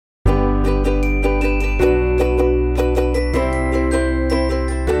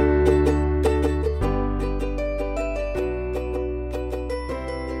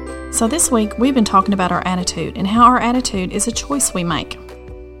So this week, we've been talking about our attitude and how our attitude is a choice we make.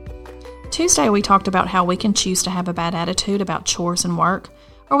 Tuesday, we talked about how we can choose to have a bad attitude about chores and work,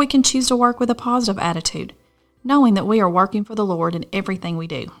 or we can choose to work with a positive attitude, knowing that we are working for the Lord in everything we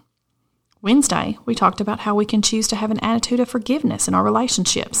do. Wednesday, we talked about how we can choose to have an attitude of forgiveness in our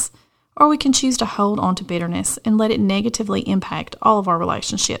relationships, or we can choose to hold on to bitterness and let it negatively impact all of our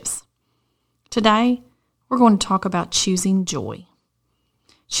relationships. Today, we're going to talk about choosing joy.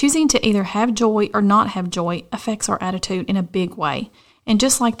 Choosing to either have joy or not have joy affects our attitude in a big way. And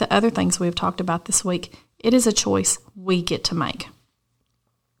just like the other things we've talked about this week, it is a choice we get to make.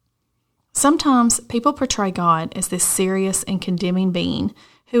 Sometimes people portray God as this serious and condemning being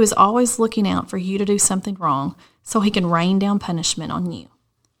who is always looking out for you to do something wrong so he can rain down punishment on you.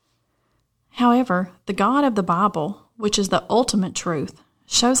 However, the God of the Bible, which is the ultimate truth,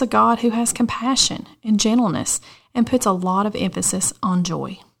 shows a God who has compassion and gentleness and puts a lot of emphasis on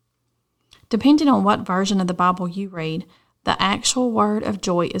joy. Depending on what version of the Bible you read, the actual word of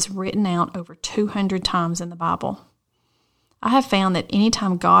joy is written out over 200 times in the Bible. I have found that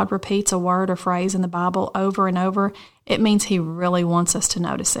anytime God repeats a word or phrase in the Bible over and over, it means he really wants us to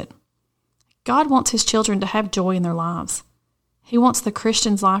notice it. God wants his children to have joy in their lives. He wants the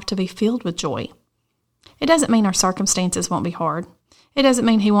Christian's life to be filled with joy. It doesn't mean our circumstances won't be hard. It doesn't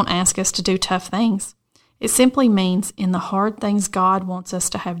mean he won't ask us to do tough things. It simply means in the hard things, God wants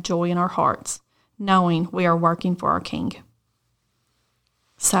us to have joy in our hearts, knowing we are working for our King.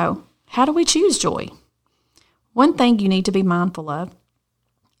 So, how do we choose joy? One thing you need to be mindful of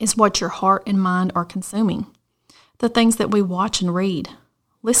is what your heart and mind are consuming. The things that we watch and read,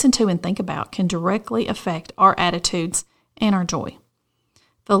 listen to and think about can directly affect our attitudes and our joy.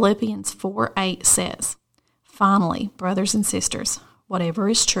 Philippians 4:8 says, "Finally, brothers and sisters, whatever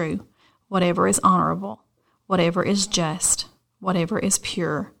is true, whatever is honorable, whatever is just, whatever is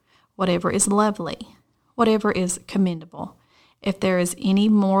pure, whatever is lovely, whatever is commendable, if there is any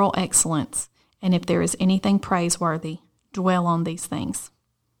moral excellence, and if there is anything praiseworthy, dwell on these things."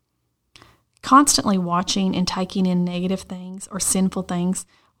 Constantly watching and taking in negative things or sinful things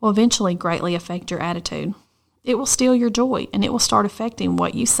will eventually greatly affect your attitude. It will steal your joy, and it will start affecting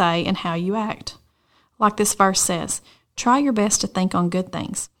what you say and how you act. Like this verse says, try your best to think on good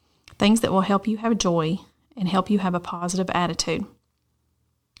things, things that will help you have joy and help you have a positive attitude.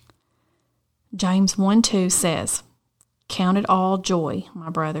 James 1:2 says, "Count it all joy, my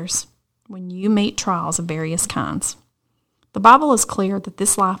brothers, when you meet trials of various kinds." The Bible is clear that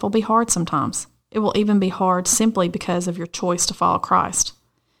this life will be hard sometimes. It will even be hard simply because of your choice to follow Christ.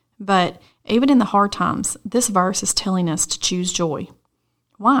 But even in the hard times, this verse is telling us to choose joy.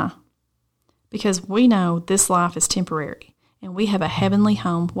 Why? Because we know this life is temporary, and we have a heavenly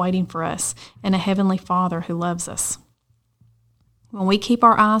home waiting for us and a heavenly Father who loves us. When we keep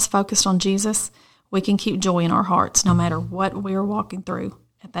our eyes focused on Jesus, we can keep joy in our hearts no matter what we are walking through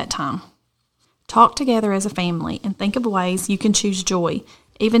at that time. Talk together as a family and think of ways you can choose joy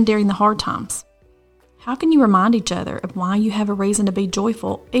even during the hard times. How can you remind each other of why you have a reason to be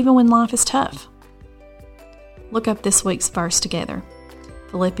joyful even when life is tough? Look up this week's verse together,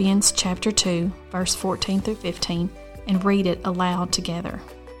 Philippians chapter 2, verse 14 through 15, and read it aloud together.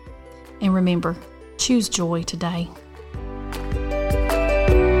 And remember, choose joy today.